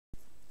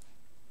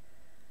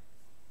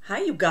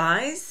Hi, you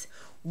guys.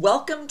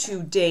 Welcome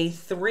to day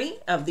 3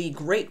 of the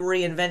Great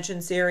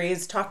Reinvention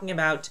series, talking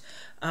about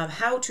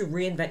how to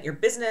reinvent your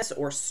business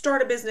or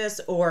start a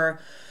business or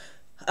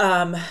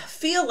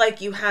feel like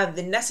you have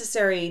the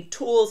necessary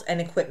tools and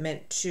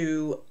equipment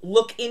to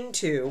look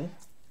into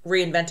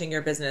reinventing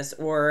your business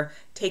or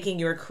taking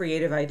your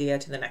creative idea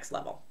to the next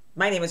level.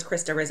 My name is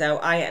Krista Rizzo.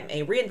 I am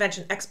a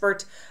reinvention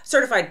expert,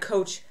 certified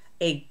coach,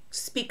 a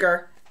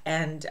speaker,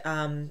 and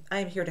I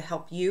am here to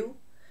help you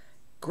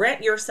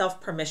grant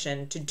yourself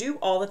permission to do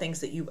all the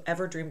things that you've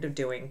ever dreamed of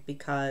doing,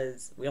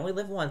 because we only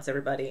live once,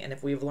 everybody. And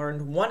if we've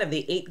learned one of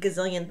the 8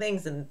 gazillion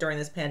things during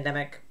this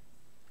pandemic,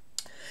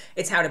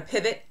 it's how to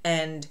pivot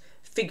and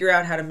figure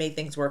out how to make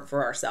things work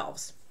for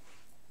ourselves.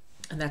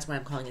 And that's why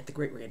I'm calling it the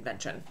Great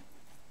Reinvention.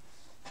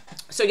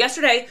 So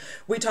yesterday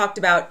we talked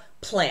about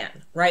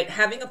plan, right?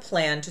 Having a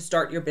plan to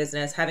start your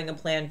business, having a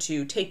plan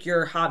to take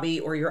your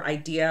hobby or your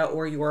idea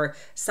or your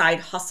side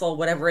hustle,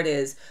 whatever it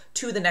is,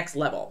 to the next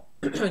level.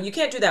 You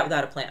can't do that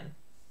without a plan.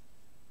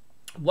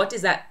 What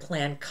does that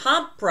plan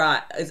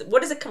comprise?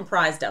 What is it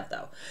comprised of,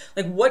 though?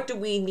 Like, what do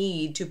we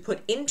need to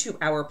put into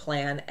our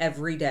plan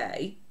every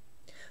day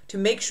to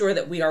make sure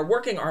that we are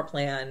working our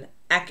plan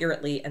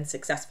accurately and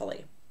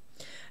successfully?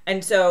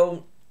 And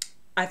so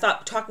I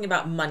thought talking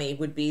about money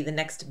would be the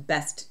next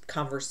best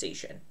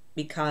conversation,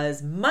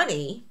 because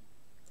money,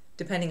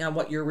 depending on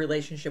what your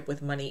relationship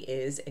with money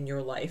is in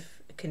your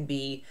life, it can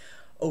be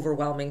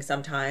overwhelming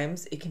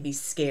sometimes. It can be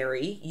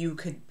scary. You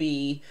could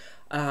be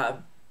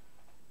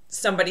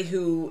somebody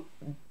who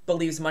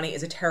believes money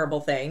is a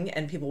terrible thing,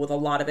 and people with a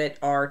lot of it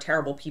are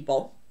terrible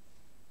people.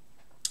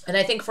 And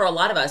I think for a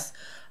lot of us,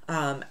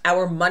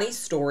 our money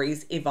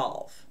stories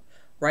evolve,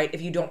 right?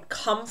 If you don't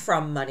come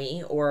from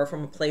money or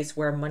from a place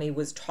where money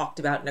was talked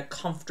about in a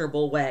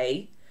comfortable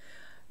way,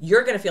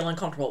 you're going to feel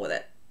uncomfortable with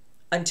it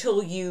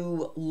until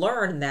you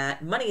learn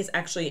that money is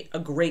actually a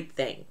great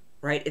thing,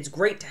 right? It's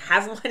great to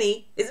have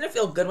money. Isn't it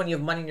feel good when you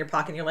have money in your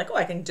pocket and you're like, oh,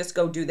 I can just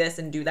go do this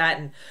and do that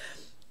and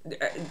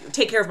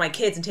take care of my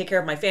kids and take care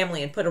of my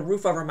family and put a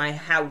roof over my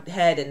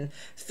head and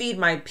feed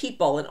my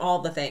people and all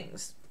the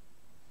things.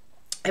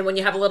 And when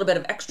you have a little bit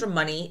of extra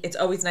money, it's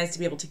always nice to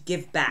be able to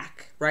give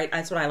back, right?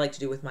 That's what I like to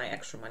do with my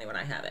extra money when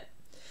I have it.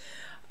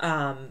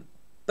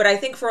 But I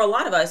think for a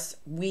lot of us,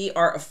 we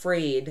are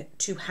afraid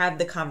to have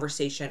the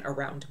conversation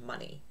around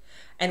money,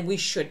 and we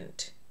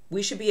shouldn't.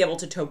 We should be able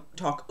to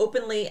talk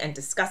openly and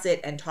discuss it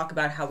and talk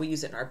about how we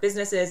use it in our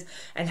businesses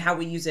and how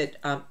we use it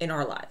in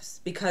our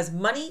lives, because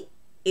money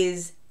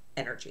is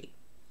energy.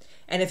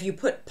 And if you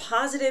put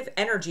positive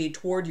energy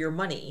toward your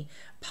money,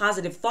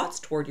 positive thoughts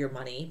toward your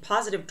money,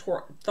 positive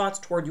thoughts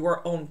toward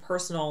your own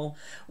personal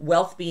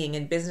wealth building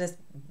and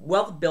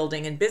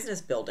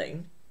business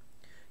building,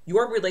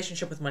 your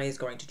relationship with money is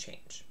going to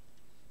change.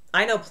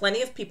 I know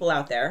plenty of people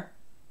out there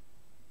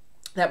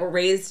that were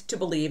raised to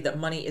believe that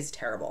money is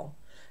terrible.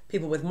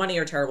 People with money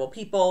are terrible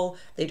people.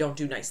 They don't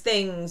do nice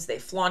things. They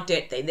flaunt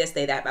it. They this,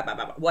 they that, blah, blah,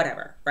 blah,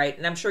 whatever, right?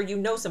 And I'm sure you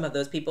know some of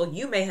those people.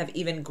 You may have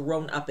even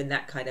grown up in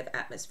that kind of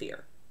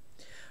atmosphere,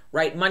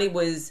 right? Money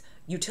was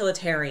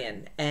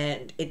utilitarian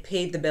and it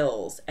paid the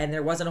bills and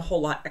there wasn't a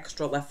whole lot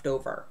extra left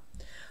over.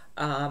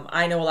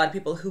 I know a lot of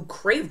people who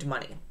craved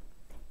money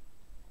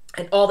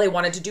and all they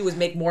wanted to do was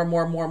make more and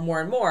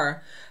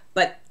more,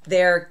 but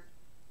their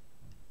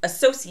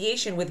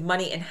association with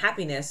money and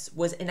happiness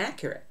was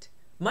inaccurate.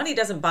 Money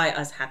doesn't buy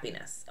us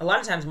happiness. A lot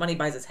of times money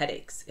buys us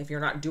headaches if you're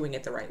not doing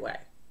it the right way.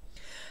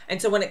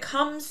 And so when it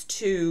comes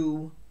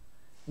to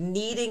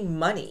needing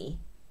money,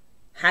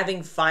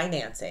 having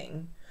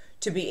financing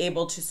to be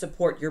able to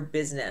support your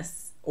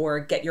business or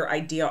get your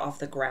idea off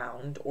the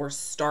ground or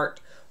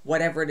start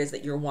whatever it is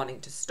that you're wanting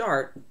to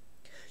start,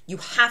 you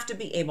have to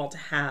be able to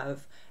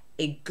have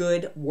a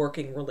good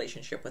working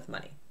relationship with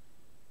money.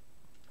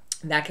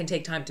 And that can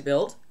take time to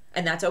build,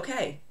 and that's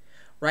okay.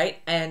 Right?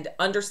 And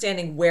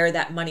understanding where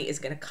that money is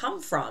going to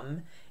come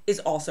from is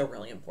also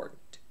really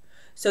important.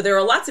 So there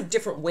are lots of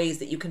different ways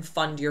that you can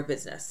fund your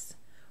business,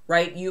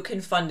 right? You can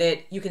fund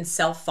it. You can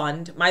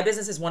self-fund. My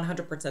business is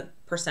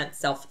 100%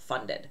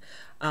 self-funded.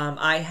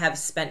 I have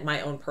spent my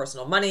own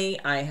personal money.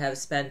 I have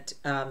spent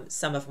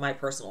some of my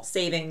personal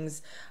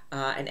savings.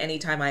 And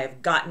anytime I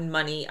have gotten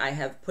money, I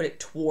have put it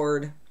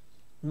toward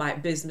my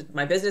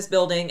business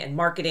building and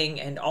marketing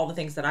and all the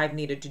things that I've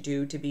needed to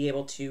do to be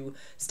able to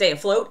stay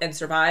afloat and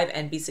survive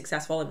and be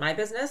successful in my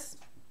business.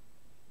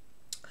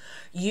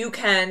 You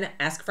can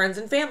ask friends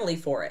and family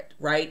for it,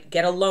 right?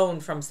 Get a loan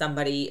from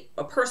somebody,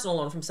 a personal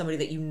loan from somebody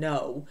that you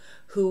know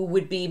who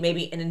would be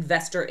maybe an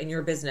investor in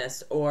your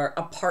business or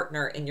a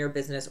partner in your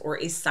business or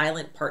a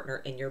silent partner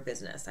in your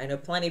business. I know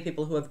plenty of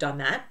people who have done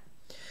that.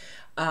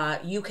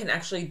 You can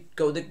actually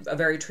go a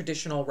very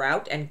traditional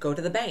route and go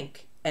to the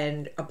bank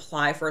and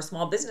apply for a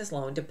small business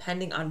loan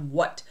depending on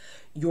what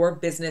your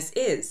business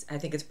is. I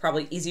think it's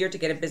probably easier to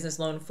get a business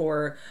loan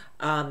for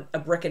a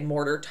brick and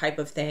mortar type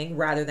of thing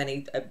rather than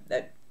a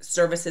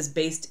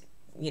services-based,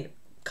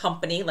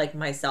 company like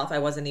myself. I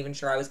wasn't even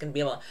sure I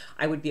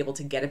would be able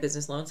to get a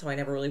business loan, so I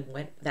never really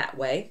went that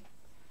way.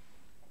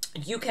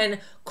 You can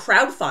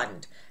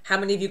crowdfund. How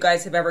many of you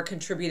guys have ever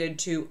contributed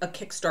to a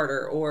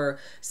Kickstarter or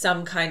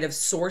some kind of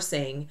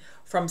sourcing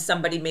from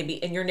somebody maybe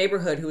in your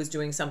neighborhood who is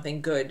doing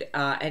something good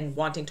and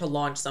wanting to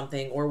launch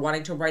something, or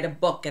wanting to write a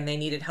book and they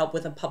needed help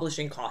with the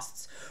publishing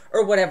costs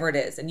or whatever it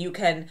is? And you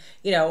can,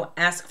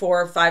 ask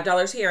for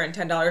 $5 here and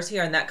 $10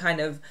 here, and that kind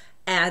of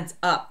adds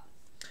up.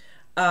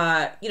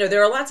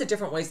 There are lots of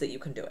different ways that you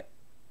can do it.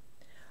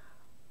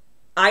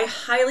 I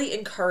highly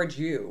encourage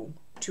you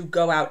to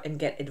go out and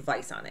get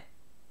advice on it.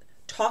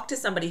 Talk to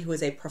somebody who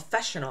is a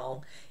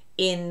professional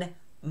in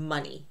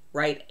money,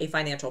 right? A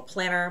financial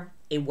planner,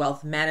 a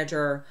wealth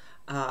manager,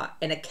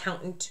 an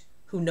accountant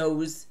who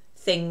knows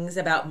things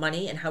about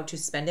money and how to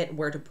spend it and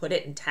where to put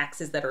it, and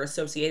taxes that are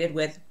associated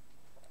with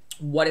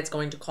what it's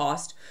going to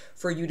cost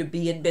for you to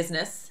be in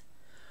business.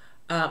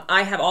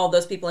 I have all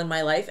those people in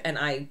my life, and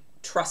I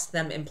trust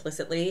them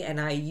implicitly,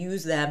 and I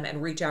use them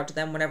and reach out to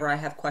them whenever I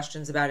have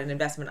questions about an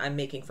investment I'm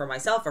making for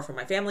myself or for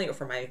my family or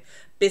for my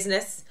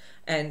business,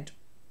 and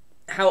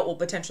how it will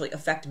potentially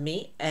affect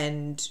me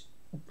and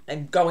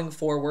going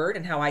forward,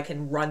 and how I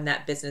can run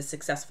that business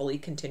successfully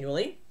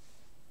continually.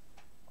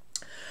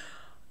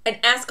 And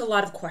ask a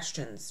lot of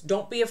questions.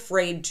 Don't be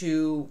afraid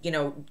to,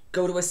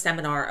 go to a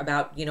seminar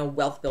about,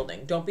 wealth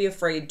building. Don't be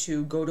afraid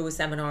to go to a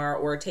seminar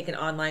or take an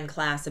online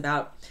class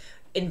about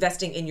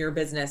investing in your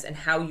business and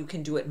how you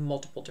can do it in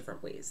multiple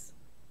different ways.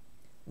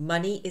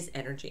 Money is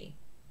energy.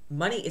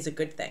 Money is a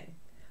good thing.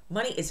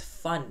 Money is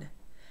fun.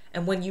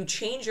 And when you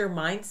change your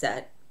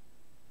mindset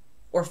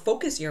or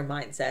focus your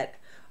mindset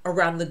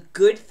around the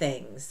good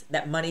things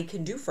that money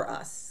can do for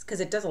us, because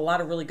it does a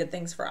lot of really good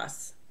things for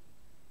us,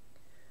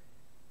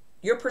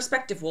 your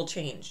perspective will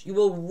change. You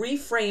will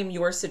reframe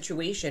your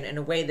situation in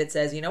a way that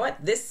says, you know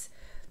what, this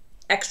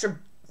extra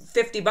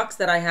 $50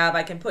 that I have,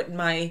 I can put in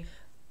my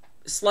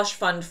slush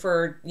fund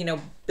for,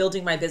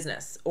 building my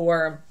business.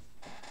 Or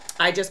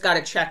I just got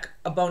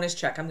a bonus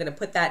check. I'm going to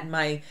put that in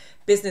my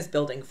business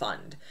building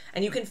fund.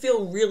 And you can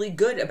feel really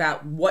good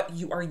about what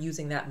you are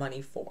using that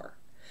money for.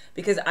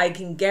 Because I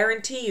can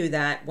guarantee you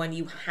that when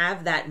you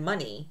have that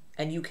money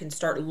and you can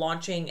start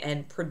launching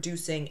and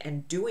producing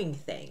and doing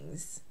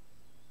things,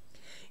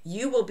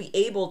 you will be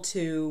able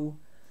to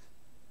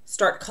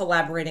start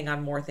collaborating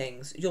on more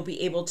things. You'll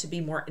be able to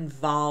be more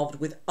involved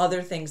with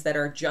other things that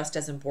are just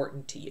as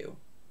important to you.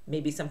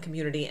 Maybe some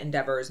community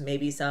endeavors,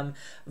 maybe some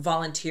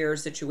volunteer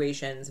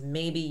situations.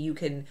 Maybe you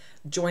can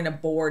join a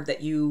board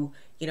that you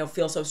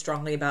feel so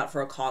strongly about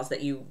for a cause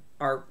that you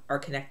are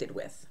connected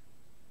with.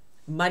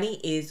 Money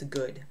is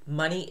good.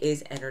 Money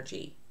is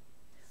energy.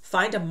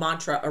 Find a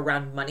mantra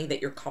around money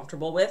that you're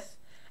comfortable with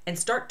and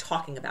start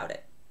talking about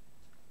it.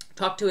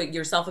 Talk to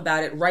yourself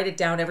about it. Write it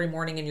down every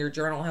morning in your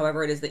journal,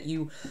 however it is that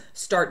you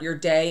start your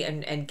day,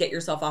 and get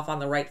yourself off on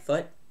the right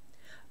foot.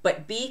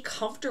 But be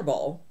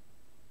comfortable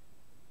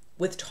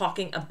with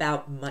talking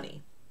about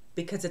money,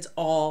 because it's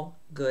all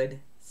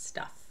good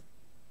stuff.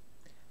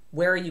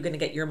 Where are you going to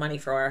get your money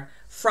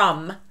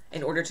from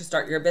in order to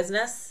start your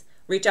business?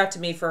 Reach out to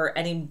me for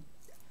any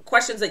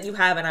questions that you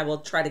have, and I will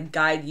try to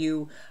guide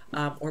you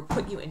or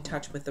put you in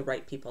touch with the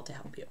right people to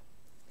help you.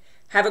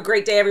 Have a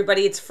great day,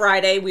 everybody. It's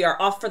Friday. We are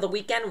off for the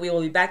weekend. We will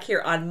be back here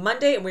on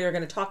Monday, and we are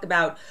going to talk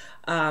about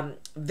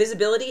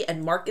visibility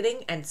and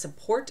marketing and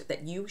support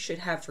that you should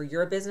have for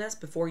your business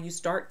before you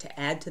start, to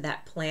add to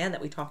that plan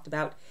that we talked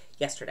about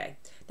yesterday.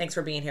 Thanks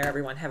for being here,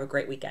 everyone. Have a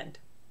great weekend.